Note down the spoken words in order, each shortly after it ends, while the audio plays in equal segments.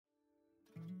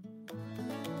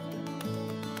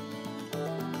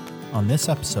On this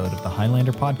episode of the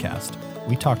Highlander Podcast,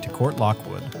 we talk to Court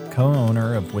Lockwood,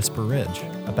 co-owner of Whisper Ridge,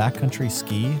 a backcountry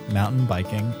ski, mountain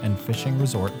biking, and fishing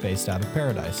resort based out of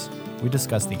Paradise. We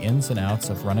discuss the ins and outs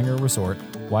of running a resort,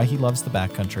 why he loves the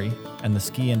backcountry, and the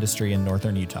ski industry in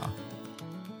northern Utah.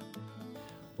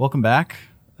 Welcome back.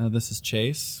 This is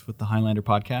Chase with the Highlander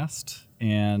Podcast,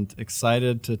 and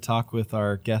excited to talk with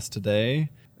our guest today,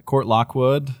 Court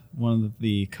Lockwood, one of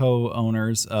the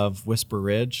co-owners of Whisper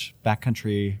Ridge,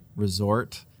 backcountry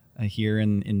resort here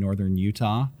in northern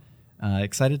Utah.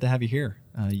 Excited to have you here.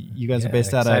 You guys are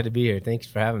based out of... Excited to be here. Thanks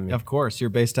for having me. Of course.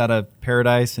 You're based out of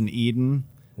Paradise and Eden.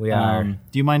 We are.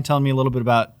 Do you mind telling me a little bit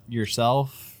about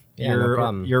yourself? Yeah, no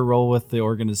problem. Your role with the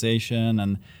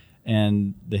organization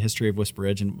and the history of Whisper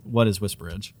Ridge, and what is Whisper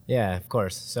Ridge? Yeah, of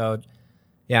course. So,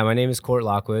 my name is Court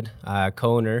Lockwood,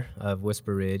 co-owner of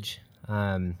Whisper Ridge.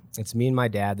 It's me and my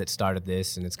dad that started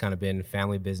this, and it's kind of been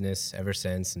family business ever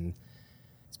since, and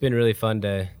it's been really fun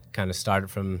to kind of start it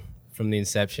from the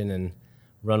inception and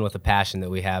run with a passion that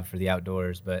we have for the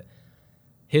outdoors. But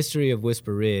history of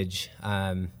Whisper Ridge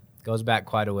goes back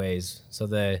quite a ways. So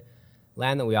the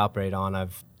land that we operate on,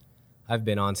 I've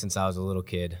been on since I was a little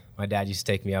kid. My dad used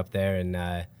to take me up there,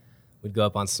 and we'd go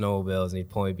up on snowmobiles, and he'd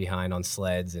pull me behind on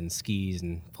sleds and skis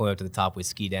and pull me up to the top, we'd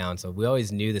ski down. So we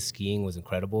always knew the skiing was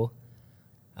incredible.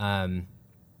 And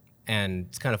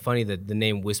it's kind of funny that the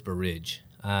name Whisper Ridge,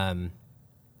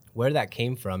 where that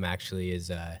came from actually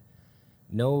is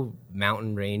no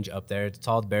mountain range up there. It's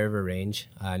all the Bear River Range,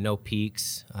 no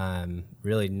peaks,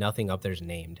 really nothing up there is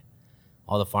named.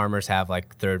 All the farmers have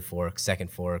like third fork,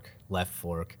 second fork, left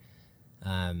fork.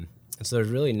 And so there's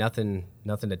really nothing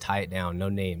to tie it down, no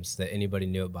names that anybody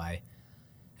knew it by.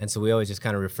 And so we always just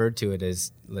kind of referred to it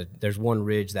as, there's one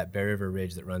ridge, that Bear River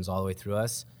Ridge that runs all the way through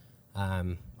us.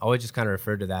 Always just kind of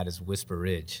referred to that as Whisper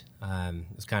Ridge.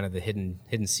 It's kind of the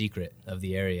hidden secret of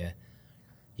the area.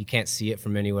 You can't see it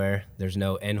from anywhere. There's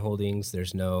no end holdings.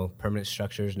 There's no permanent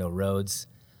structures, no roads.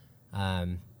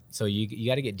 So you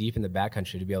got to get deep in the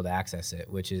backcountry to be able to access it,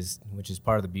 which is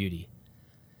part of the beauty.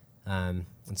 And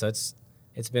so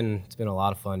it's been a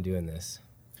lot of fun doing this.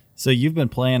 So you've been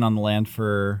playing on the land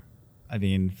for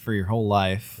your whole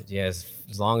life. Yes,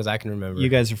 as long as I can remember. You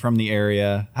guys are from the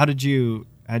area. How'd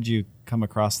you come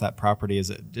across that property? Is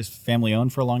it just family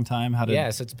owned for a long time?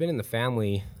 So it's been in the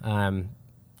family.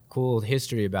 Cool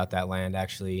history about that land,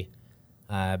 actually.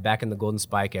 Back in the Golden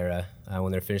Spike era,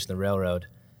 when they were finishing the railroad,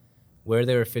 where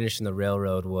they were finishing the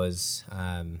railroad was,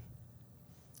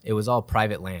 it was all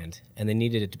private land, and they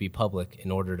needed it to be public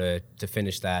in order to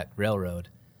finish that railroad.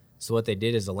 So what they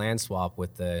did is a land swap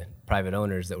with the private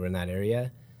owners that were in that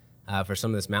area for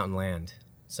some of this mountain land.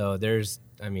 So there's,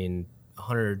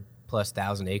 100,000+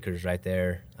 acres right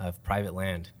there of private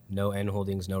land, no end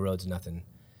holdings, no roads, nothing.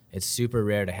 It's super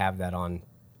rare to have that on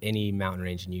any mountain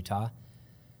range in Utah,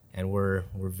 and we're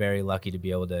very lucky to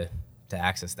be able to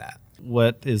access that.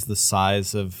 What is the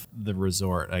size of the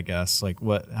resort, I guess? Like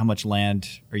how much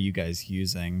land are you guys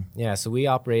using? Yeah, so we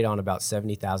operate on about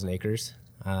 70,000 acres,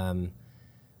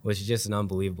 which is just an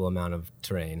unbelievable amount of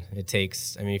terrain. It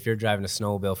takes, if you're driving a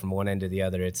snowmobile from one end to the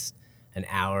other, it's an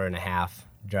hour and a half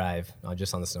drive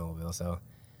just on the snowmobile. So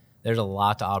there's a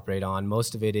lot to operate on.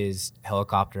 Most of it is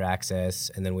helicopter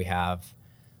access, and then we have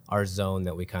our zone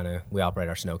that we operate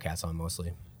our snowcats on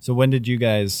mostly. So when did you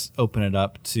guys open it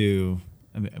up to,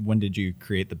 when did you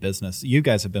create the business? You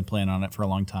guys have been playing on it for a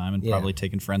long time and probably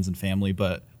taken friends and family,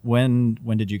 but when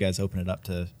did you guys open it up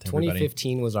to everybody?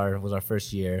 2015 was our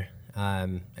first year.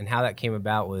 And how that came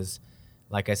about was,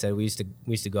 like I said, we used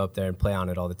to go up there and play on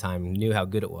it all the time, knew how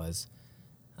good it was.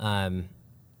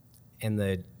 And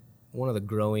one of the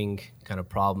growing kind of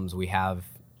problems we have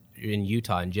in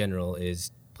Utah in general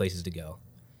is places to go.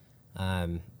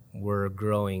 We're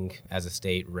growing as a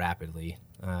state rapidly.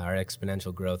 Our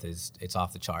exponential growth it's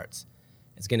off the charts.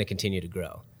 It's going to continue to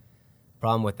grow.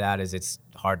 Problem with that is it's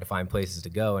hard to find places to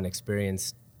go and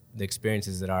experience the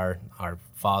experiences that our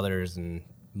fathers and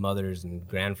mothers and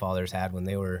grandfathers had when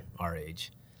they were our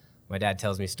age. My dad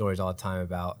tells me stories all the time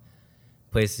about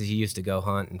places he used to go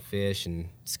hunt and fish and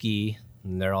ski,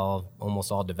 and they're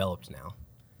almost all developed now,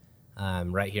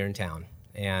 right here in town.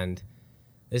 And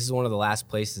this is one of the last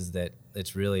places that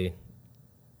it's really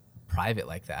private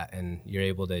like that, and you're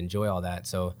able to enjoy all that.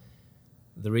 So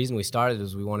the reason we started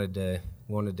was we wanted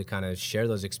to kind of share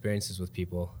those experiences with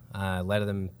people, let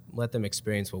them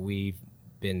experience what we've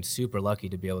been super lucky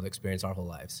to be able to experience our whole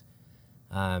lives.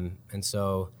 And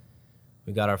so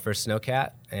we got our first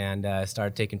snowcat and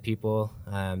started taking people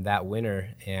that winter,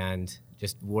 and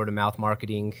just word of mouth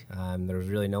marketing. There was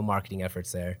really no marketing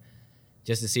efforts there,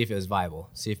 just to see if it was viable,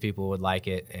 see if people would like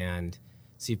it, and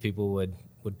see if people would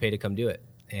would pay to come do it.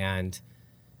 And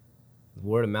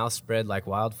word of mouth spread like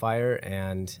wildfire.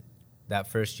 And that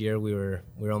first year we were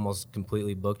almost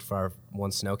completely booked for our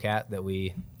one snowcat that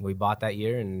we bought that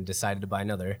year, and decided to buy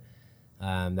another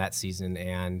that season,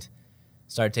 and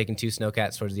started taking 2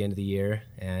 snowcats towards the end of the year.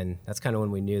 And that's kind of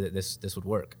when we knew that this would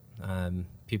work.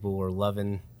 People were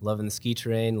loving the ski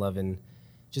terrain, loving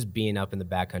just being up in the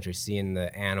backcountry, seeing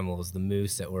the animals, the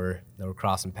moose that were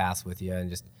crossing paths with you,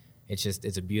 and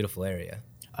it's a beautiful area.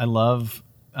 I love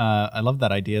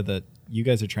that idea that you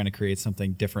guys are trying to create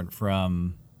something different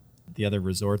from the other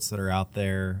resorts that are out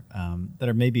there, that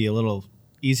are maybe a little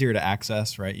easier to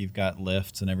access, right? You've got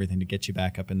lifts and everything to get you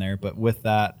back up in there, but with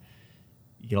that,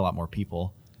 you get a lot more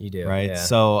people. You do, right? Yeah.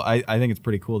 So I think it's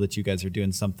pretty cool that you guys are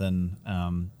doing something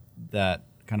that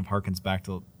kind of harkens back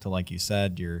to like you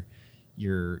said,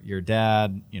 your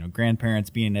dad, grandparents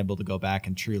being able to go back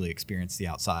and truly experience the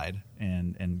outside,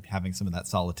 and having some of that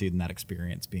solitude and that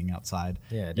experience being outside.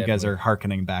 Yeah, you guys are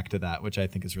hearkening back to that, which I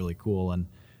think is really cool, and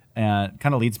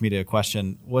kind of leads me to a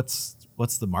question: what's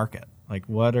the market? Like,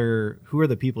 who are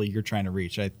the people you're trying to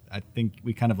reach? I think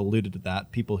we kind of alluded to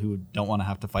that. People who don't want to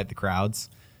have to fight the crowds,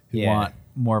 who want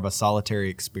more of a solitary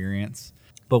experience.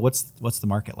 But what's the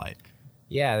market like?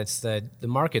 Yeah, it's the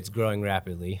market's growing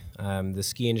rapidly. The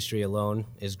ski industry alone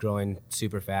is growing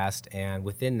super fast, and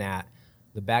within that,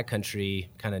 the backcountry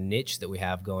kind of niche that we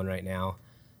have going right now,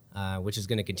 which is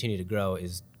going to continue to grow,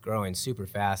 is growing super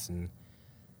fast. And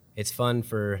it's fun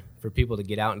for people to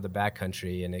get out into the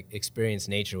backcountry and experience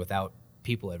nature without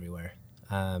people everywhere.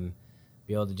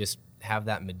 Be able to just have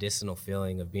that medicinal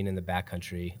feeling of being in the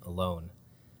backcountry alone.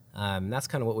 That's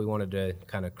kind of what we wanted to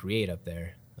kind of create up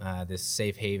there. This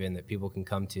safe haven that people can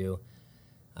come to,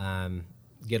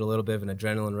 get a little bit of an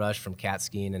adrenaline rush from cat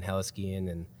skiing and heli-skiing,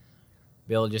 and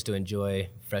be able just to enjoy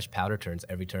fresh powder turns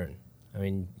every turn. I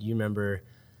mean, you remember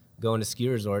going to ski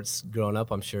resorts growing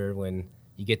up, I'm sure, when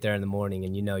you get there in the morning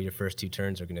and your first 2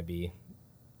 turns are going to be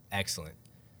excellent.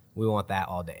 We want that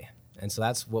all day. And so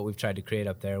that's what we've tried to create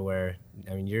up there, where,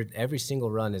 I mean, every single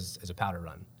run is a powder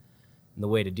run. And the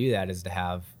way to do that is to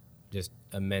have just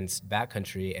immense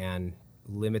backcountry and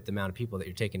limit the amount of people that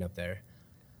you're taking up there.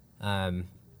 And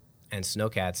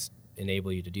snowcats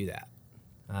enable you to do that.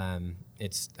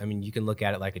 You can look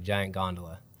at it like a giant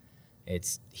gondola.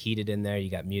 It's heated in there.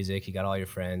 You got music. You got all your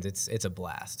friends. It's a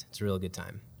blast. It's a real good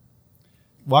time.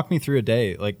 Walk me through a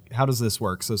day. Like, how does this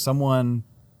work? So someone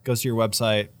goes to your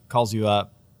website, calls you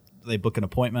up, they book an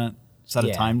appointment, set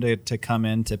a time to come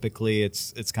in. Typically,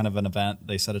 it's kind of an event.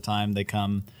 They set a time, they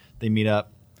come, they meet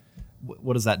up.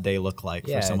 What does that day look like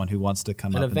for someone who wants to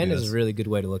come up? An event is a really good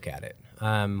way to look at it.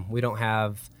 We don't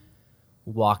have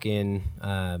walk-in,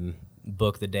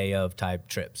 book the day of type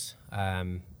trips.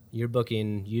 You're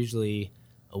booking usually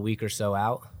a week or so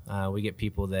out. We get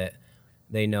people that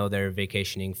they know they're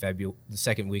vacationing the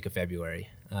second week of February.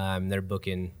 They're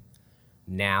booking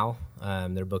now.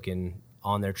 They're booking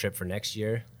on their trip for next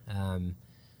year.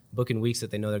 Booking weeks that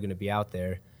they know they're going to be out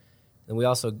there. And we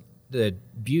also, the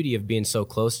beauty of being so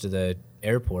close to the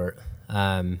airport,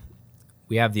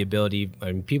 we have the ability,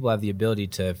 people have the ability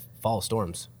to follow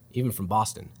storms, even from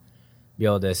Boston. Be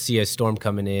able to see a storm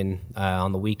coming in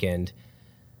on the weekend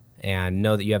and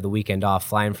know that you have the weekend off,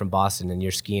 flying from Boston, and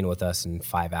you're skiing with us in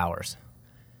 5 hours.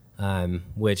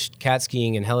 Which cat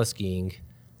skiing and heli-skiing,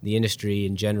 the industry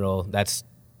in general,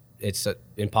 it's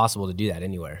impossible to do that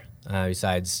anywhere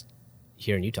besides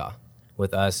here in Utah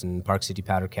with us and Park City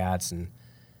Powder Cats and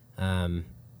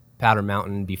Powder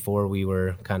Mountain before we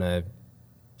were kind of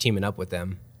teaming up with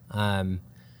them. And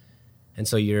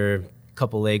so you're a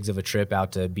couple legs of a trip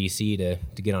out to BC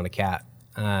to get on a cat.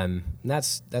 And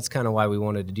that's kind of why we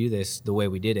wanted to do this the way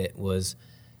we did it, was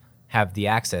have the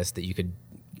access that you could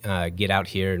get out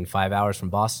here in 5 hours from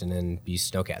Boston and be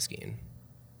snowcat skiing.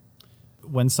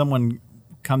 When someone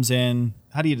comes in,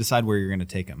 how do you decide where you're going to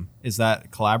take them? Is that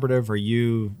collaborative? Are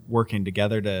you working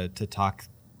together to talk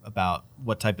about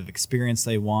what type of experience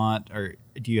they want, or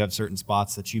do you have certain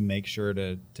spots that you make sure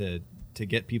to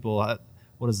get people at?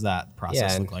 What does that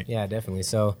process look like? Yeah, definitely.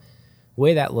 So the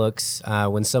way that looks,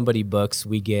 when somebody books,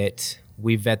 we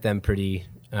vet them pretty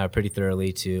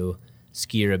thoroughly to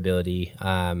skier ability,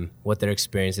 what their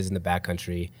experience is in the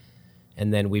backcountry,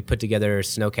 and then we put together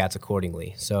snowcats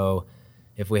accordingly. So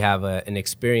if we have an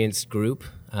experienced group,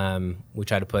 we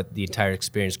try to put the entire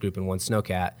experienced group in one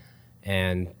snowcat,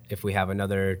 and if we have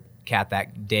another cat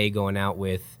that day going out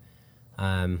with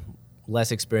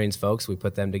less experienced folks, we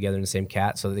put them together in the same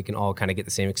cat so that they can all kind of get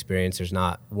the same experience. There's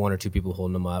not 1 or 2 people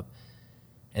holding them up.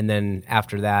 And then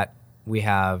after that, we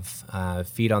have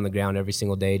feet on the ground every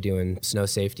single day doing snow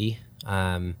safety,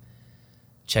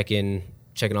 checking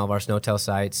checking all of our snowtail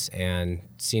sites and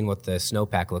seeing what the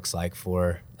snowpack looks like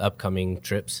for upcoming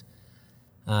trips.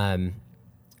 And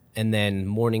then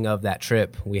morning of that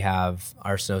trip, we have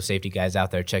our snow safety guys out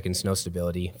there checking snow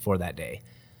stability for that day.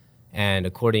 And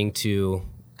according to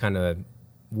kind of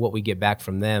what we get back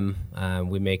from them,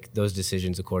 we make those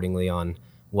decisions accordingly on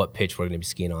what pitch we're going to be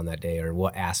skiing on that day or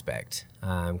what aspect.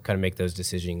 Kind of make those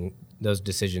decisions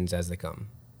as they come.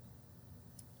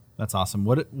 That's awesome.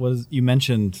 What was you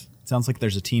mentioned? It sounds like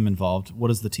there's a team involved. What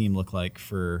does the team look like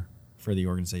for the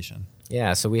organization?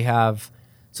 Yeah, so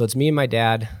it's me and my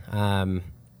dad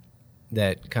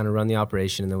that kind of run the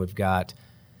operation, and then we've got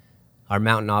our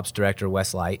mountain ops director,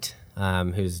 Wes Light,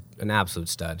 who's an absolute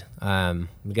stud. The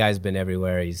guy's been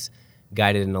everywhere. He's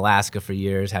guided in Alaska for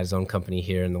years, had his own company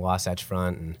here in the Wasatch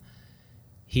Front, and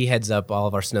he heads up all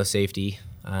of our snow safety.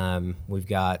 We've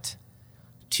got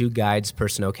 2 guides per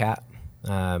snowcat.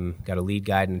 Got a lead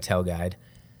guide and a tail guide.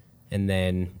 And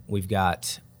then we've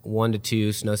got 1 to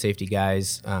 2 snow safety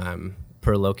guys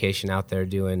per location out there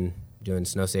doing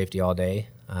snow safety all day,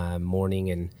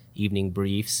 morning and evening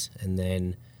briefs. And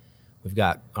then we've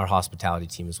got our hospitality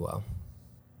team as well.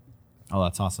 Oh,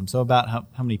 that's awesome. So about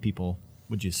how many people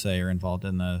would you say are involved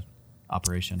in the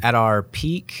operation? At our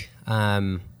peak,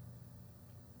 I'd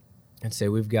say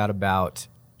we've got about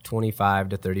 25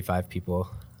 to 35 people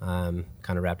kind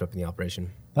of wrapped up in the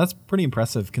operation. That's pretty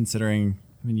impressive considering,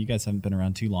 I mean, you guys haven't been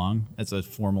around too long as a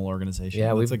formal organization.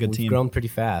 Yeah, we've team. Grown pretty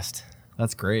fast.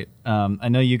 That's great. I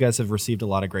know you guys have received a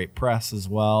lot of great press as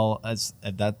well. Has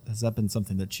that been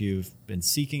something that you've been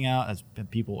seeking out? Has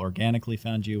people organically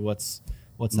found you? What's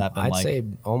that been like? I'd say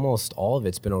almost all of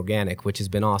it's been organic, which has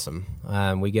been awesome.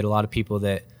 We get a lot of people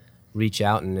that reach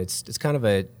out, and it's kind of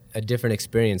a different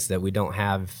experience that we don't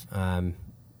have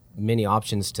many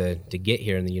options to get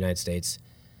here in the United States.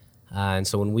 And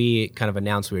so when we kind of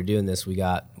announced we were doing this, we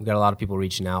got a lot of people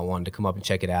reaching out, wanting to come up and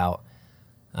check it out.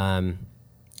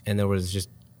 And there was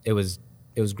it was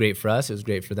great for us. It was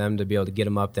great for them to be able to get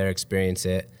them up there, experience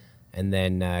it, and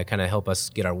then kind of help us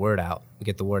get the word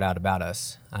out about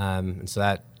us. And so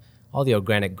that all the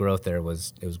organic growth there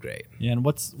was great. Yeah, and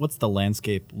what's the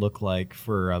landscape look like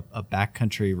for a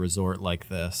backcountry resort like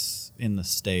this in the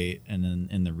state and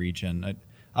in the region?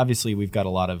 Obviously, we've got a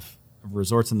lot of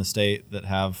resorts in the state that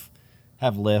have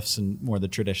lifts and more the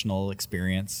traditional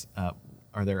experience.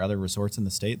 Are there other resorts in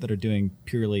the state that are doing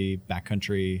purely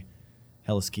backcountry,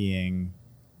 heliskiing,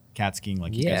 cat skiing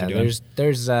like you guys are doing? Yeah,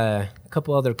 there's a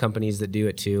couple other companies that do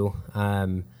it too.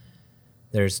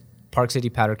 There's Park City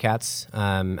Powder Cats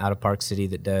out of Park City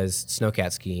that does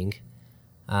snowcat skiing.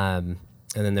 And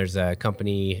then there's a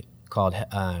company called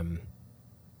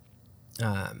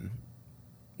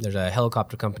there's a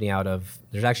helicopter company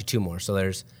there's actually 2 more. So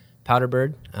there's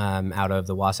Powderbird out of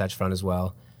the Wasatch Front as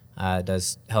well.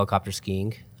 Does helicopter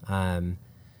skiing. Then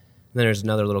there's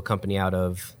another little company out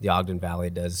of the Ogden Valley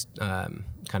does kind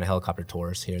of helicopter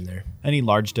tours here and there. Any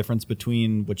large difference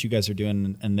between what you guys are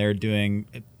doing and they're doing?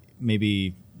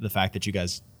 Maybe the fact that you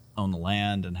guys own the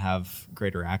land and have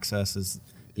greater access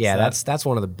that's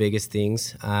one of the biggest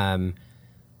things.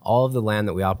 All of the land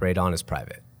that we operate on is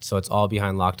private, so it's all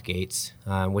behind locked gates,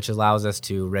 which allows us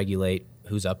to regulate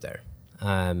who's up there.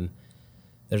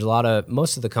 There's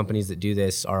most of the companies that do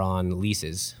this are on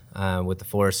leases with the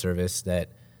Forest Service that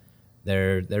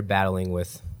they're battling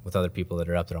with other people that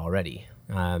are up there already.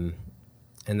 And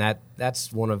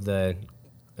that's one of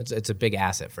it's a big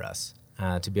asset for us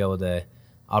to be able to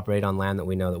operate on land that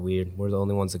we know that we're the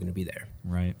only ones that are going to be there.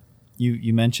 Right.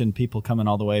 You mentioned people coming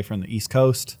all the way from the East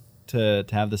Coast to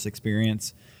have this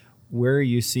experience. Where are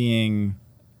you seeing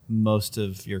most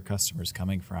of your customers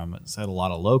coming from? Is that a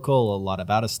lot of local, a lot of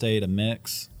out of state, a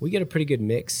mix? We get a pretty good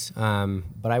mix,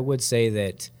 but I would say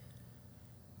that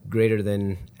greater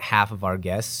than half of our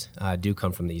guests do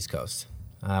come from the East Coast.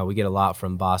 We get a lot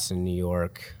from Boston, New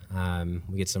York.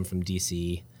 We get some from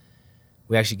DC.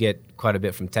 We actually get quite a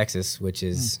bit from Texas, which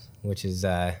is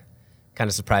kind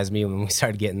of surprised me when we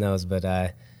started getting those. But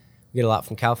we get a lot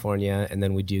from California, and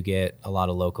then we do get a lot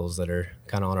of locals that are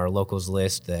kind of on our locals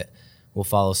list that will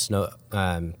follow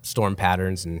storm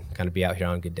patterns and kind of be out here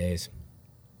on good days.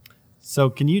 So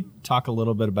can you talk a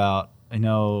little bit about, I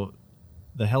know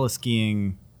the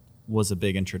heliskiing was a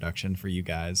big introduction for you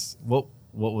guys. What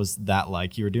was that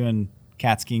like? You were doing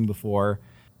cat skiing before,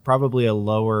 probably a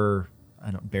lower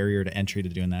barrier to entry to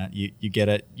doing that. You get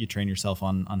it, you train yourself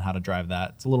on how to drive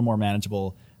that. It's a little more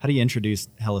manageable. How do you introduce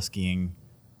heliskiing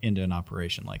into an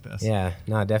operation like this? Yeah,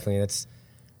 no, definitely.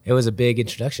 It was a big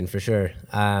introduction for sure.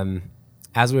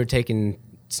 As we were taking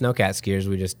snowcat skiers,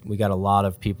 we got a lot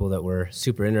of people that were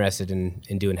super interested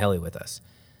in doing heli with us.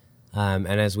 And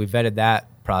as we vetted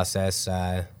that process,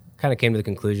 kind of came to the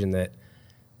conclusion that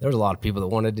there was a lot of people that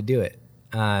wanted to do it.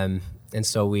 And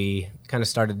so we kind of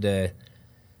started to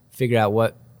figure out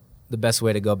what the best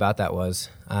way to go about that was.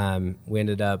 We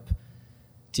ended up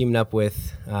teaming up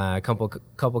with a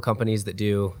couple companies that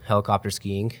do helicopter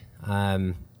skiing,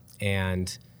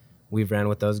 and we've ran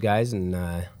with those guys,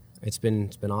 and it's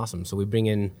been awesome. So we bring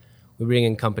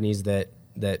in companies that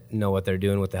know what they're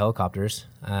doing with the helicopters.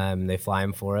 They fly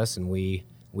them for us, and we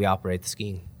operate the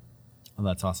skiing. Oh,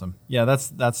 that's awesome. Yeah,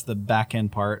 that's the back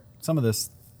end part. Some of this,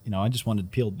 I just wanted to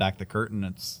peel back the curtain.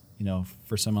 It's,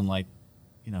 for someone like,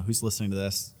 who's listening to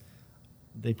this,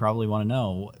 they probably want to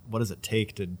know, what does it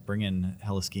take to bring in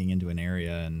heli-skiing into an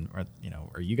area, and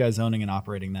are you guys owning and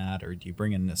operating that, or do you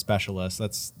bring in a specialist?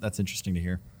 That's interesting to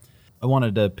hear. I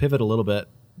wanted to pivot a little bit,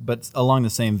 but along the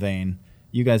same vein,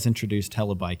 you guys introduced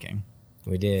heli-biking.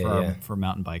 We did, for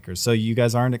mountain bikers. So you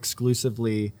guys aren't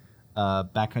exclusively a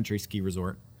backcountry ski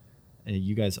resort.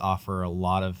 You guys offer a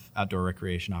lot of outdoor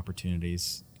recreation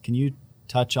opportunities. Can you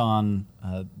touch on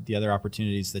the other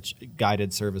opportunities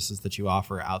guided services that you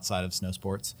offer outside of snow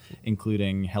sports,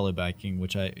 including heli-biking,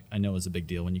 which I know was a big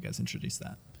deal when you guys introduced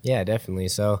that? Yeah, definitely.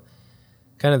 So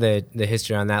kind of the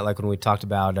history on that, like when we talked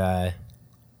about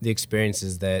the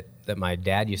experiences that my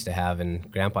dad used to have and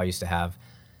grandpa used to have,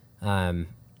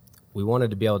 we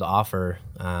wanted to be able to offer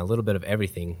a little bit of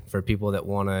everything for people that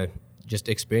want to just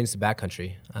experience the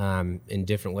backcountry in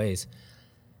different ways.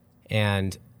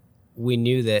 And we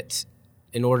knew that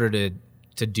in order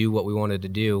to do what we wanted to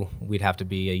do, we'd have to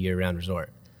be a year-round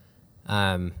resort.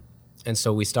 And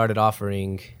so we started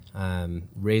offering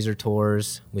razor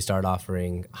tours. We started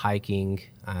offering hiking.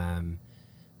 And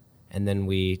then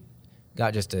we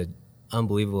got just an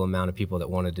unbelievable amount of people that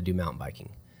wanted to do mountain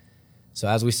biking. So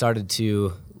as we started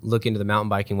to look into the mountain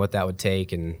biking, what that would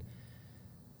take, and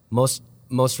most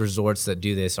resorts that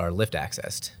do this are lift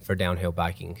accessed for downhill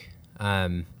biking.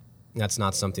 That's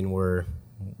not something we're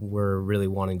really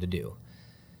wanting to do.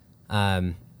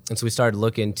 And so we started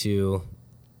looking into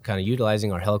kind of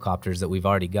utilizing our helicopters that we've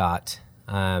already got,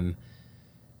 and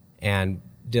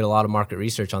did a lot of market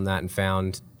research on that, and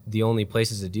found the only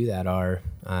places to do that are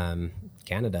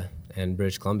Canada and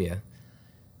British Columbia.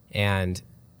 And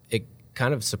it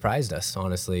kind of surprised us,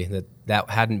 honestly, that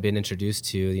hadn't been introduced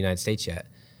to the United States yet.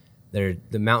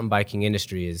 The mountain biking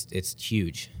industry it's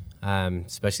huge,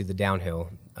 especially the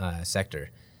downhill sector.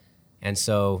 And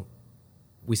so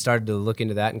we started to look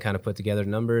into that and kind of put together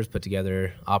numbers, put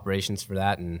together operations for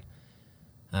that, and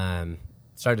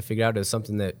started to figure out it was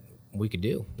something that we could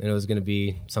do, and it was going to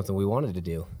be something we wanted to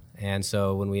do. And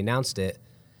so when we announced it,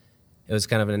 it was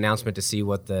kind of an announcement to see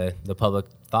what the public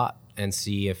thought, and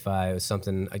see if it was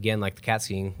something, again, like the cat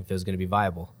skiing, if it was going to be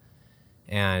viable.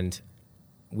 And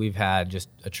we've had just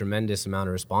a tremendous amount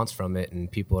of response from it,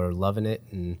 and people are loving it.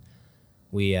 And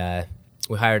we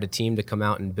hired a team to come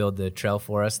out and build the trail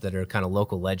for us that are kind of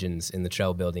local legends in the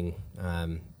trail building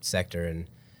sector, and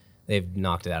they've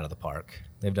knocked it out of the park.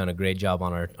 They've done a great job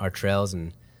on our trails,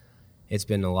 and it's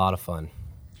been a lot of fun.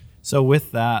 So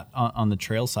with that, on the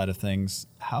trail side of things,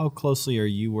 how closely are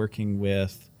you working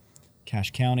with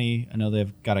Cache County? I know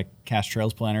they've got a Cache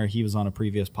Trails planner. He was on a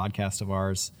previous podcast of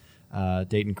ours,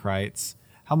 Dayton Kreitz.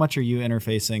 How much are you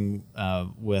interfacing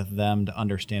with them to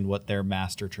understand what their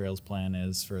master trails plan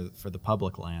is for the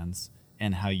public lands,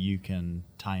 and how you can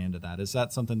tie into that? Is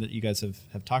that something that you guys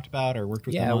have talked about or worked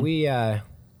with them on? Yeah,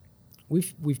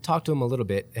 we've talked to them a little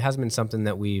bit. It hasn't been something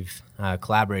that we've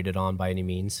collaborated on by any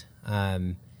means.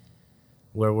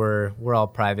 Where we're all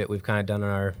private, we've kind of done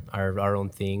our own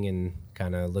thing, and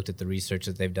kind of looked at the research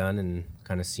that they've done, and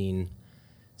kind of seen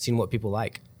what people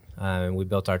like, and we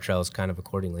built our trails kind of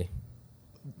accordingly.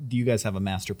 Do you guys have a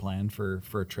master plan for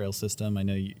a trail system? I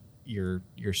know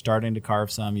you're starting to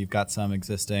carve some. You've got some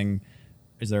existing.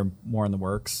 Is there more in the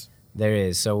works? There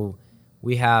is. So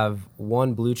we have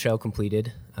one blue trail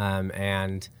completed,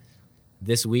 and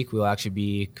this week we'll actually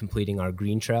be completing our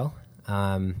green trail,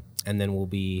 and then we'll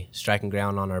be striking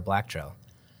ground on our black trail,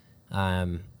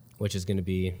 which is going to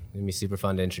be super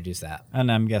fun to introduce that.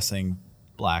 And I'm guessing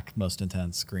black, most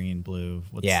intense, green, blue.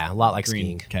 A lot like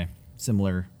green? Skiing. Okay,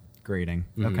 similar grading.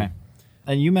 Mm-hmm. Okay.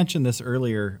 And you mentioned this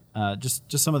earlier, just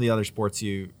some of the other sports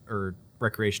or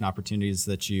recreation opportunities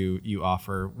that you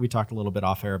offer. We talked a little bit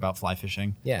off air about fly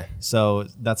fishing. Yeah. So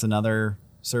that's another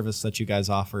service that you guys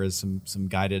offer, is some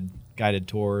guided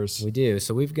tours. We do.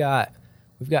 So we've got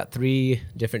 3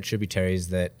 different tributaries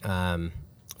that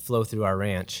flow through our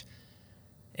ranch,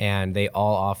 and they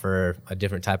all offer a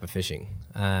different type of fishing.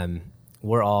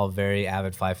 We're all very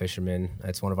avid fly fishermen.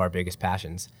 It's one of our biggest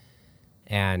passions.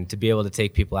 And to be able to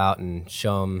take people out and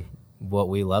show them what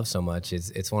we love so much.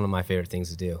 It's one of my favorite things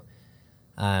to do.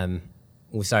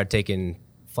 We started taking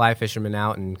fly fishermen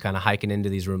out and kind of hiking into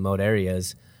these remote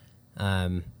areas,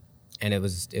 and it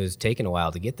was taking a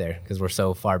while to get there because we're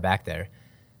so far back there.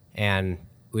 And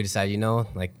we decided,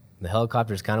 like the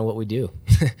helicopter is kind of what we do.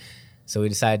 So we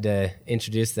decided to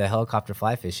introduce the helicopter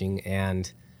fly fishing,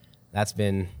 and it's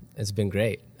been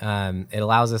great. It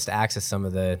allows us to access some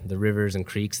of the rivers and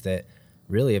creeks that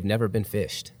really have never been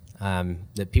fished,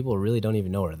 that people really don't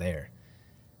even know are there.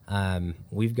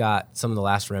 We've got some of the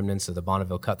last remnants of the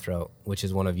Bonneville cutthroat, which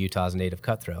is one of Utah's native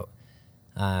cutthroat.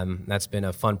 That's been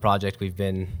a fun project we've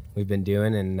been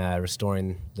doing and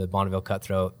restoring the Bonneville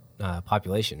cutthroat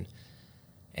population.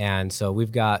 And so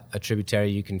we've got a tributary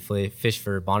you can fish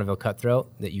for Bonneville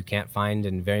cutthroat that you can't find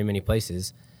in very many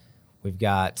places. We've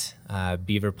got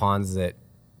beaver ponds that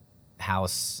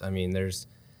house, there's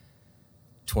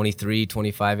 23,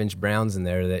 25-inch browns in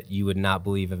there that you would not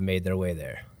believe have made their way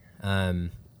there.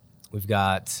 We've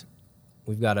got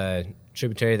a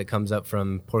tributary that comes up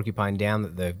from Porcupine Dam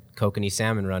that the kokanee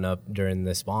salmon run up during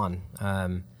the spawn.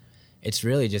 It's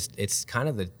really it's kind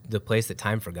of the place that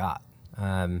time forgot.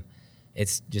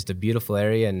 It's just a beautiful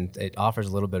area, and it offers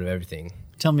a little bit of everything.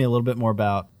 Tell me a little bit more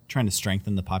about trying to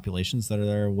strengthen the populations that are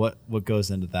there. What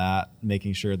goes into that,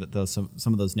 making sure that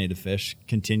some of those native fish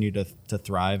continue to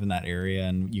thrive in that area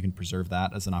and you can preserve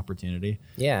that as an opportunity?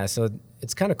 Yeah, so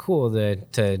it's kind of cool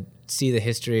to see the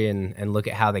history and look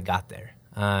at how they got there.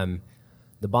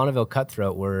 The Bonneville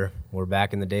cutthroat were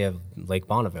back in the day of Lake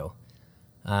Bonneville.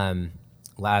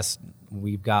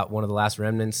 We've got one of the last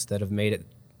remnants that have made it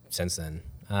since then.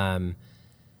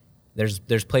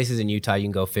 There's places in Utah you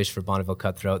can go fish for Bonneville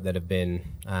cutthroat that have been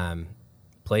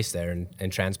placed there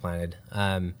and transplanted.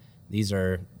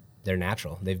 They're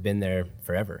natural. They've been there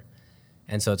forever.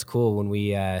 And so it's cool when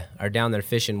we are down there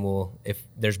fishing, if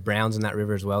there's browns in that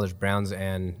river as well, there's browns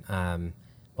and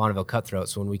Bonneville cutthroat.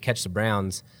 So when we catch the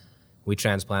browns, we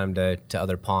transplant them to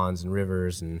other ponds and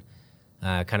rivers and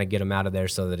kind of get them out of there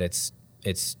so that it's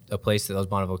a place that those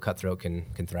Bonneville cutthroat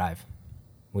can thrive.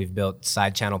 We've built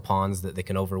side channel ponds that they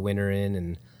can overwinter in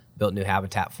and built new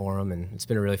habitat for them, and it's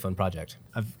been a really fun project.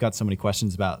 I've got so many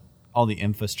questions about all the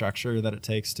infrastructure that it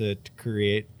takes to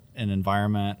create an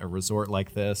environment, a resort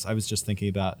like this. I was just thinking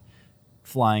about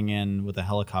flying in with a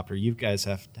helicopter. You guys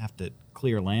have to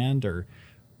clear land or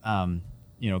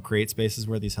create spaces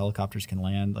where these helicopters can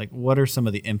land. Like, what are some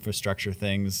of the infrastructure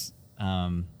things,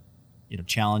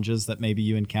 challenges that maybe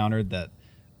you encountered that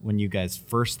when you guys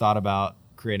first thought about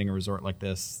creating a resort like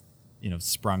this,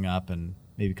 sprung up and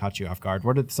maybe caught you off guard?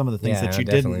 What are some of the things that you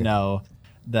didn't know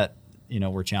that,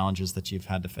 were challenges that you've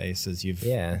had to face as you've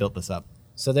built this up?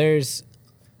 So there's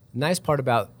a nice part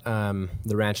about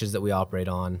the ranches that we operate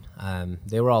on.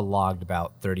 They were all logged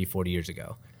about 30, 40 years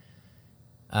ago.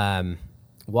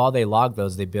 While they logged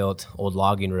those, they built old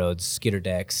logging roads, skidder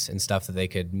decks, and stuff that they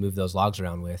could move those logs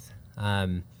around with.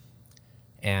 And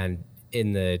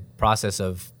in the process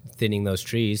of thinning those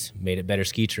trees, made it better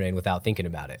ski terrain without thinking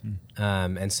about it.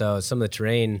 And so some of the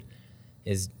terrain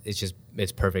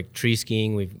it's perfect. Tree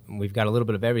skiing, we've got a little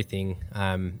bit of everything,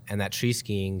 and that tree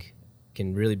skiing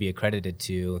can really be accredited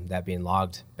to that being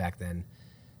logged back then.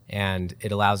 And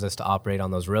it allows us to operate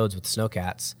on those roads with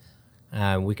snowcats.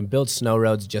 We can build snow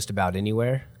roads just about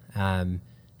anywhere.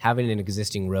 Having an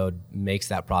existing road makes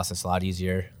that process a lot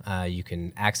easier. You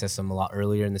can access them a lot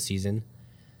earlier in the season.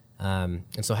 And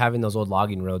so having those old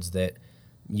logging roads that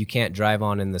you can't drive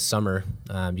on in the summer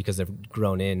because they've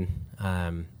grown in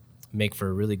make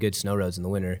for really good snow roads in the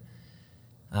winter.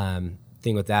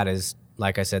 Thing with that is,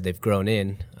 like I said, they've grown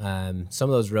in. Some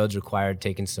of those roads required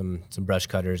taking some brush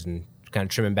cutters and kind of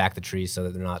trimming back the trees so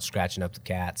that they're not scratching up the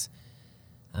cats.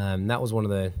 That was one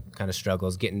of the kind of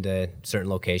struggles, getting to certain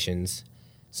locations.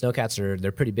 Snowcats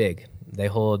they're pretty big. They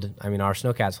hold, our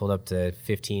snowcats hold up to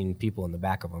 15 people in the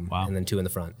back of them. Wow. And then 2 in the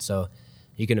front. So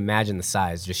you can imagine the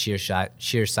size, just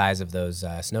sheer size of those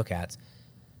snowcats.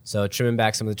 So trimming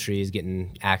back some of the trees,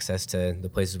 getting access to the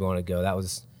places we want to go, that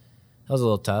was a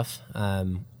little tough.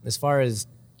 As far as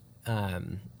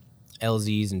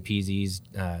LZs and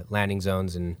PZs, landing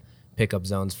zones and pickup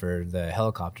zones for the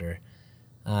helicopter,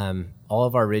 all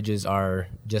of our ridges are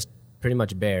just pretty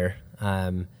much bare,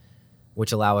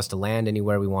 which allow us to land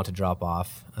anywhere we want to drop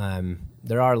off.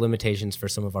 There are limitations for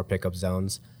some of our pickup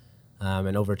zones,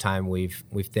 and over time we've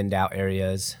thinned out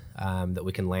areas that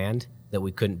we can land that we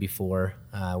couldn't before,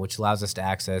 which allows us to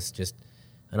access just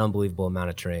an unbelievable amount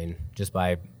of terrain just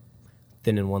by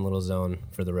thinning one little zone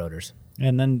for the rotors.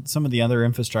 And then some of the other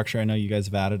infrastructure I know you guys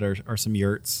have added are some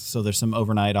yurts, so there's some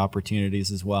overnight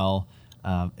opportunities as well.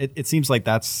 It seems like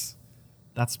that's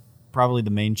probably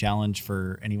the main challenge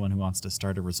for anyone who wants to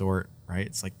start a resort, right?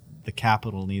 It's like the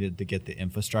capital needed to get the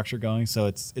infrastructure going. So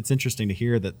it's interesting to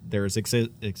hear that there's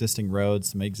existing roads,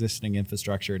 some existing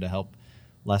infrastructure to help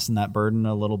lessen that burden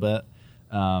a little bit,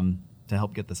 to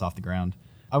help get this off the ground.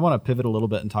 I want to pivot a little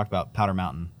bit and talk about Powder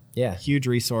Mountain. Yeah. Huge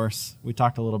resource. We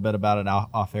talked a little bit about it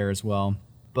off air as well,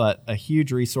 but a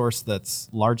huge resource that's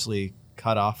largely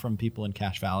cut off from people in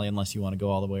Cache Valley unless you want to go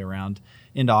all the way around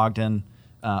into Ogden,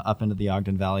 up into the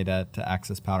Ogden Valley to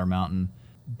access Powder Mountain.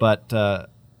 But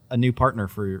a new partner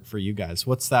for you guys.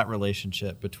 What's that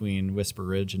relationship between Whisper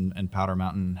Ridge and Powder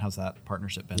Mountain? How's that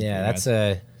partnership been? Yeah,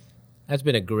 that's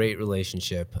been a great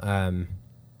relationship.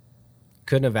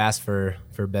 Couldn't have asked for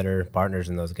better partners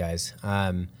than those guys.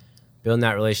 Building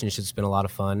that relationship's been a lot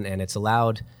of fun, and it's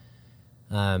allowed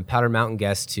Powder Mountain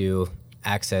guests to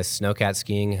access snowcat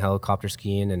skiing, helicopter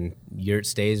skiing, and yurt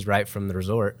stays right from the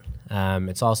resort.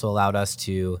 It's also allowed us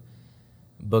to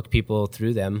book people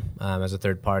through them as a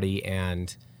third party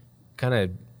and kind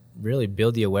of really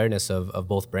build the awareness of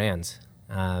both brands.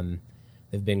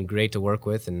 They've been great to work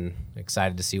with and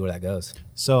excited to see where that goes.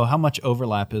 So how much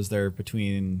overlap is there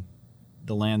between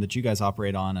the land that you guys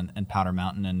operate on and Powder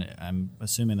Mountain? And I'm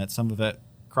assuming that some of it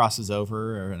crosses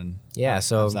over.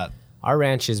 So our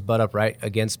ranch is butt up right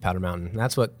against Powder Mountain.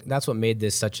 That's what made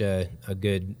this such a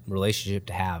good relationship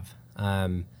to have.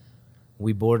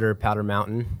 We border Powder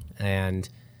Mountain, and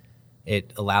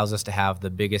it allows us to have the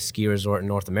biggest ski resort in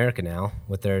North America now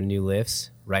with their new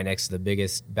lifts right next to the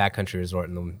biggest backcountry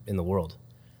resort in the world,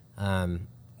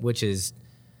 which is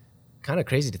kind of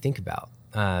crazy to think about.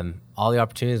 All the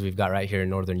opportunities we've got right here in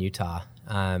northern Utah,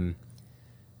 and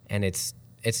it's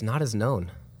not as known.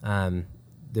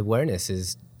 The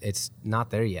awareness it's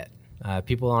not there yet.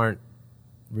 People aren't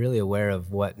really aware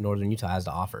of what northern Utah has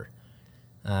to offer.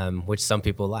 Which some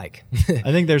people like.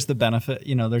 I think there's the benefit,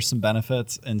 there's some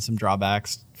benefits and some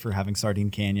drawbacks for having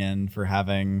Sardine Canyon, for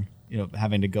having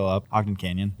to go up Ogden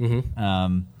Canyon.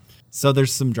 Mm-hmm. So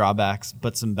there's some drawbacks,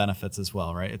 but some benefits as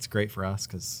well, right? It's great for us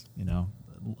because,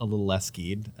 a little less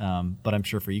skied. But I'm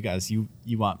sure for you guys, you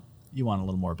want a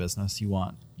little more business. You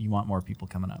want more people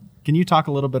coming up. Can you talk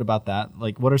a little bit about that?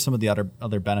 Like, what are some of the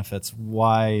other benefits?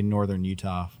 Why northern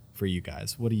Utah for you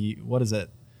guys? What is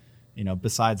it?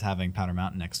 Besides having Powder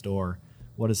Mountain next door,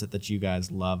 what is it that you guys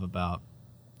love about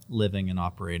living and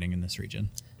operating in this region?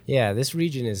 Yeah, this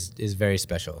region is very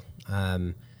special,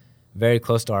 very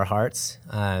close to our hearts,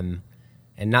 and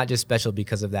not just special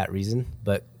because of that reason,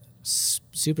 but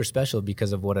super special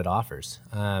because of what it offers.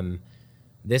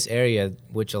 This area,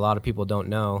 which a lot of people don't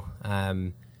know,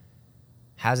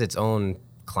 has its own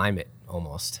climate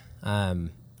almost.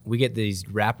 We get these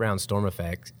wraparound storm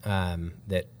effects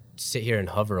that sit here and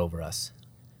hover over us.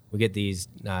 We get these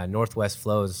northwest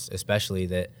flows, especially,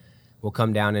 that will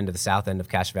come down into the south end of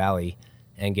Cache Valley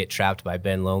and get trapped by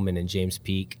Ben Lomond and James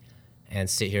Peak and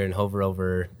sit here and hover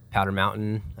over Powder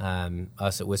Mountain,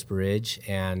 us at Whisper Ridge.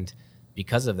 And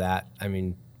because of that, I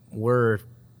mean, we're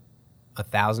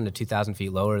 1,000 to 2,000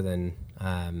 feet lower than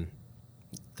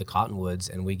the Cottonwoods,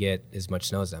 and we get as much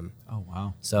snow as them. Oh,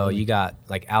 wow. So really? You got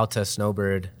like Alta,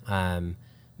 Snowbird,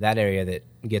 that area that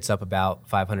gets up about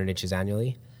 500 inches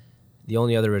annually. The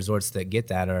only other resorts that get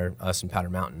that are us and Powder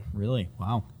Mountain. Really?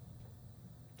 Wow.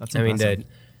 That's impressive. I mean,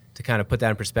 to kind of put that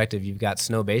in perspective, you've got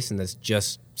Snow Basin that's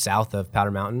just south of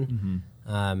Powder Mountain,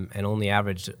 and only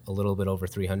averaged a little bit over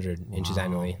 300 inches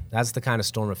annually. That's the kind of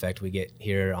storm effect we get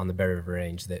here on the Bear River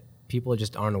Range that people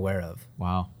just aren't aware of.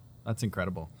 Wow. That's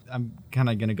incredible. I'm kind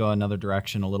of going to go another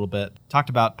direction a little bit. Talked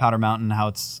about Powder Mountain, how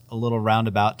it's a little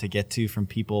roundabout to get to from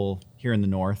people here in the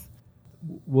north.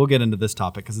 We'll get into this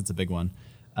topic because it's a big one.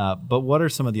 But what are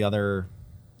some of the other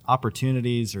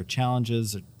opportunities or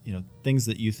challenges, or, things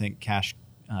that you think Cache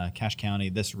County,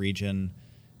 this region,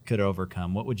 could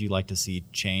overcome? What would you like to see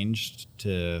changed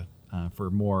for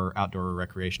more outdoor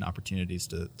recreation opportunities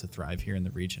to thrive here in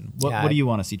the region? What do you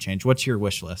want to see change? What's your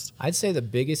wish list? I'd say the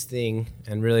biggest thing,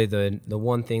 and really the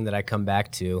one thing that I come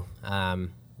back to,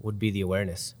 would be the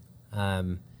awareness.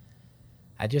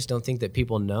 I just don't think that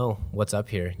people know what's up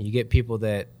here. You get people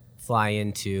that fly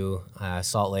into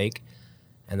Salt Lake,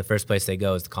 and the first place they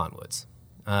go is the Cottonwoods.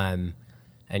 And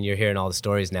you're hearing all the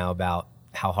stories now about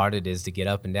how hard it is to get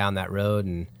up and down that road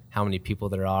and how many people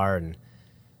there are. And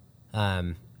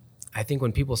I think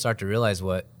when people start to realize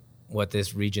what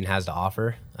this region has to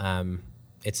offer,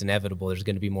 it's inevitable. There's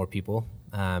going to be more people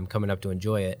coming up to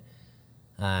enjoy it.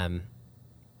 And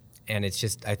it's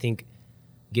just, I think,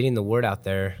 getting the word out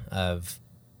there of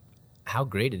how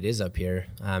great it is up here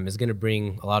is going to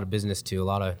bring a lot of business to a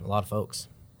lot of folks.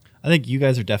 I think you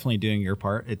guys are definitely doing your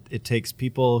part. It takes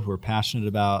people who are passionate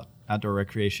about outdoor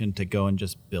recreation to go and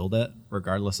just build it,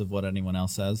 regardless of what anyone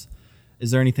else says.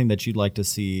 Is there anything that you'd like to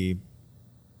see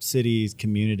cities,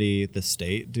 community, the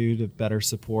state do to better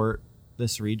support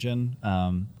this region?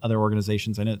 Other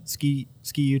organizations, I know Ski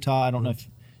Utah. I don't know if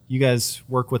you guys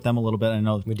work with them a little bit. I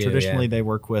know We do, traditionally yeah. they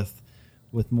work with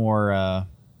more, I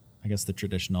guess, the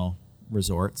traditional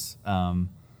resorts.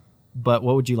 But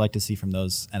what would you like to see from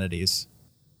those entities?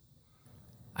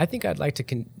 I think I'd like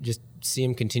to just see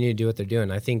them continue to do what they're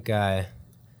doing. I think there's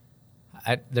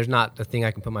not a thing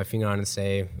I can put my finger on and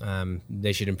say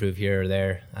they should improve here or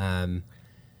there.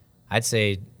 I'd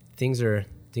say things are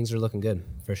looking good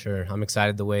for sure. I'm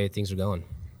excited the way things are going.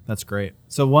 That's great.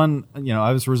 So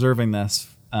I was reserving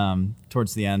this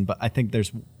towards the end, but I think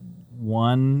there's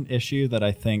one issue that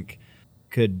I think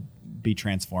could be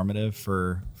transformative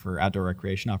for outdoor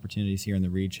recreation opportunities here in the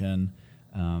region,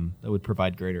 that would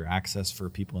provide greater access for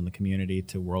people in the community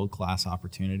to world-class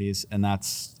opportunities, and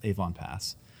that's Avon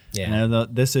Pass. Yeah. And I know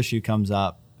this issue comes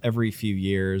up every few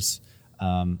years.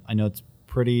 I know it's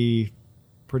pretty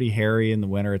hairy in the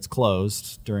winter. It's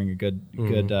closed during a good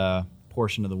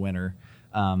portion of the winter.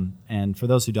 And for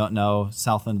those who don't know,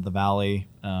 south end of the valley,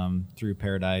 through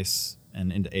Paradise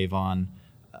and into Avon,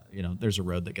 there's a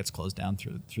road that gets closed down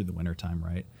through the winter time,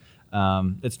 right?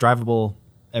 It's drivable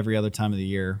every other time of the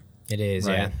year. It is,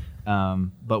 right? yeah.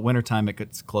 But wintertime it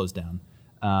gets closed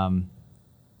down.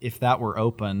 If that were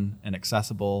open and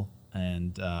accessible,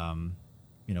 and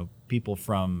people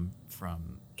from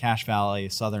Cache Valley,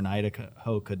 southern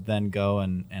Idaho could then go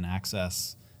and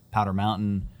access Powder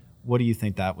Mountain, what do you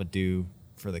think that would do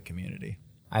for the community?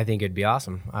 I think it'd be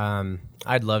awesome.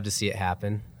 I'd love to see it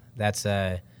happen. It's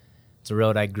a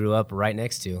road I grew up right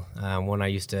next to, one I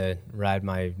used to ride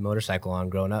my motorcycle on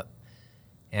growing up,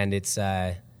 and it's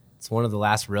one of the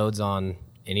last roads on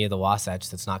any of the Wasatch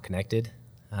that's not connected.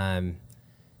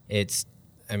 It's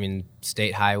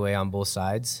state highway on both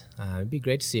sides. It'd be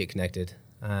great to see it connected.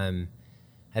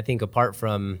 I think apart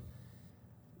from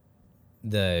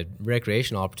the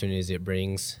recreational opportunities it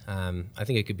brings, I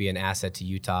think it could be an asset to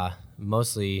Utah.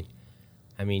 Mostly,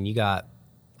 you got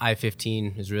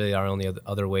I-15 is really our only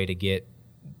other way to get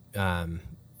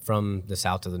from the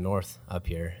south to the north up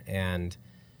here. And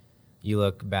you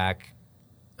look back,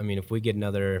 if we get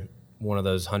another one of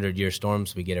those 100-year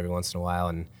storms we get every once in a while,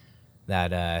 and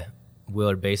that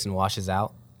Willard Basin washes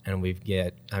out, and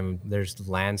there's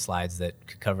landslides that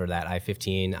could cover that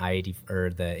I-15, I-80, or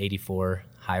the 84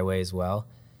 highway as well.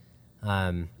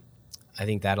 I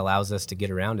think that allows us to get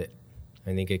around it.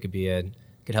 I think it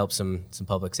could help some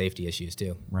public safety issues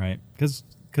too. Right,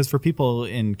 because for people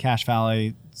in Cache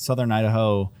Valley, southern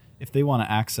Idaho, if they want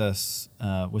to access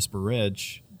Whisper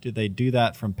Ridge, do they do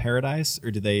that from Paradise,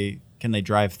 or can they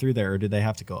drive through there, or do they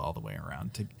have to go all the way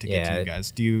around to get to you guys?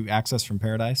 Do you access from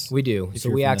Paradise? We do. So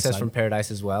we access from side?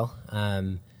 Paradise as well.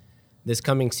 This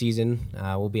coming season,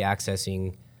 we'll be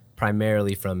accessing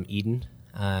primarily from Eden.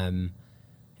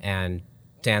 And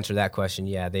to answer that question,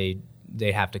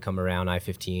 they have to come around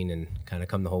I-15 and kind of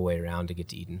come the whole way around to get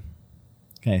to Eden.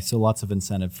 Okay, so lots of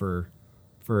incentive for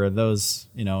those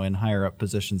in higher up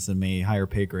positions than me, higher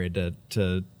pay grade,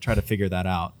 to try to figure that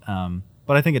out.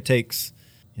 But I think it takes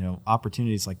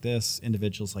opportunities like this,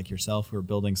 individuals like yourself who are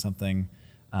building something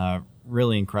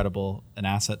really incredible, an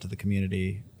asset to the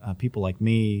community, people like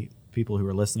me, people who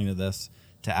are listening to this,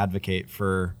 to advocate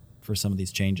for some of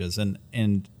these changes.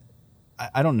 And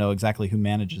I don't know exactly who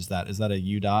manages that. Is that a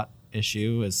UDOT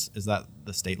issue? Is that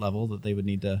the state level that they would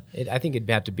need to? I think it'd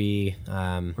have to be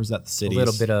or is that the cities? A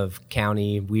little bit of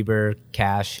county, Weber,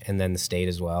 Cache, and then the state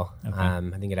as well. Okay. I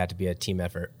think it'd have to be a team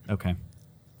effort. Okay.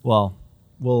 Well,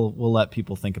 we'll let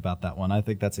people think about that one. I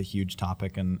think that's a huge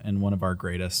topic and one of our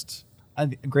greatest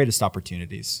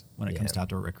opportunities when it comes to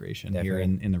outdoor recreation here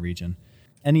in the region.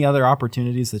 Any other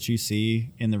opportunities that you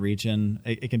see in the region?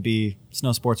 It can be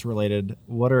snow sports related.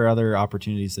 What are other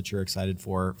opportunities that you're excited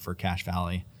for Cache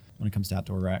Valley when it comes to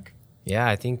outdoor rec? Yeah,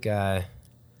 I think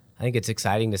it's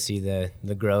exciting to see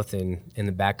the growth in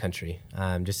the backcountry,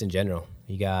 just in general.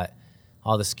 You got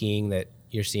all the skiing that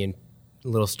you're seeing.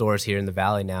 Little stores here in the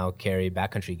valley now carry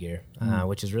backcountry gear,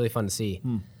 which is really fun to see.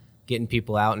 Getting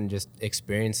people out and just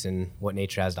experiencing what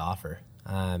nature has to offer.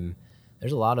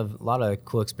 There's a lot of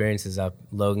cool experiences up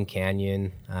Logan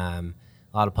Canyon, a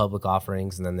lot of public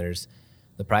offerings, and then there's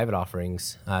the private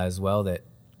offerings as well that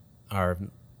are a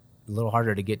little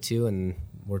harder to get to, and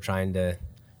we're trying to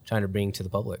bring to the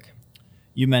public.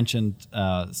 You mentioned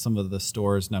some of the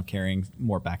stores now carrying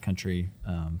more backcountry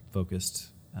focused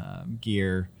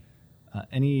gear.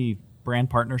 Any brand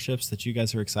partnerships that you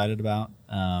guys are excited about?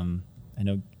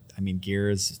 Gear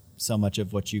is so much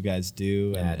of what you guys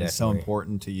do and is so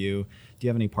important to you. Do you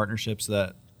have any partnerships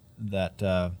that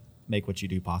make what you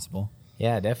do possible?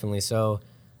 Yeah, definitely. So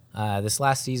this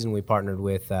last season we partnered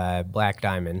with Black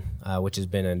Diamond, which has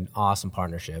been an awesome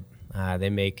partnership. They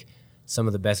make some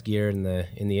of the best gear in the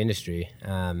industry.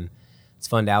 It's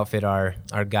fun to outfit our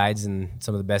guides in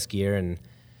some of the best gear, and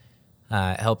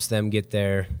it helps them get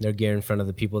their gear in front of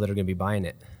the people that are going to be buying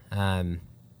it.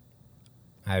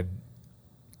 I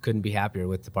couldn't be happier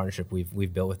with the partnership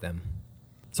we've built with them.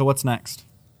 So what's next?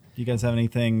 Do you guys have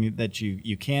anything that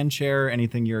you can share?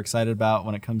 Anything you're excited about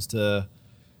when it comes to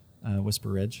Whisper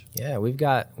Ridge? Yeah, we've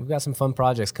got some fun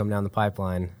projects coming down the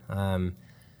pipeline.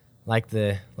 Like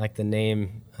the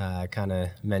name kind of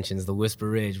mentions, the Whisper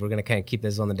Ridge. We're gonna kind of keep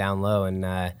this on the down low,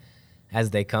 and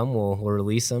as they come, we'll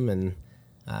release them, and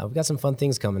we've got some fun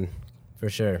things coming for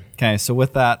sure. Okay, so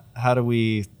with that, how do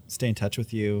we stay in touch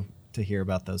with you to hear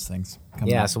about those things?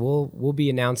 So we'll be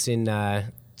announcing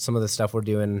some of the stuff we're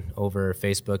doing over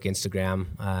Facebook,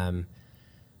 Instagram.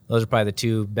 Those are probably the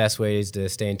two best ways to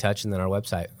stay in touch, and then our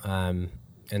website.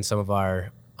 And some of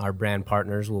our brand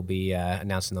partners will be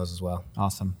announcing those as well.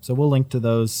 Awesome. So we'll link to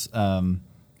those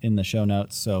in the show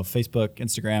notes. So Facebook,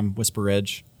 Instagram, Whisper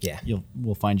Ridge. Yeah.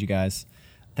 We'll find you guys.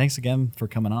 Thanks again for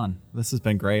coming on. This has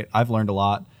been great. I've learned a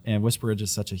lot, and Whisper Ridge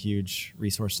is such a huge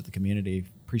resource to the community.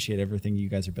 Appreciate everything you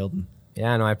guys are building.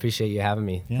 Yeah, no, I appreciate you having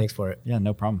me. Yeah. Thanks for it. Yeah,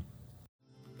 no problem.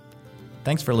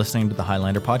 Thanks for listening to the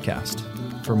Highlander Podcast.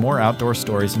 For more outdoor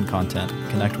stories and content,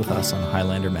 connect with us on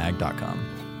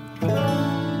highlandermag.com.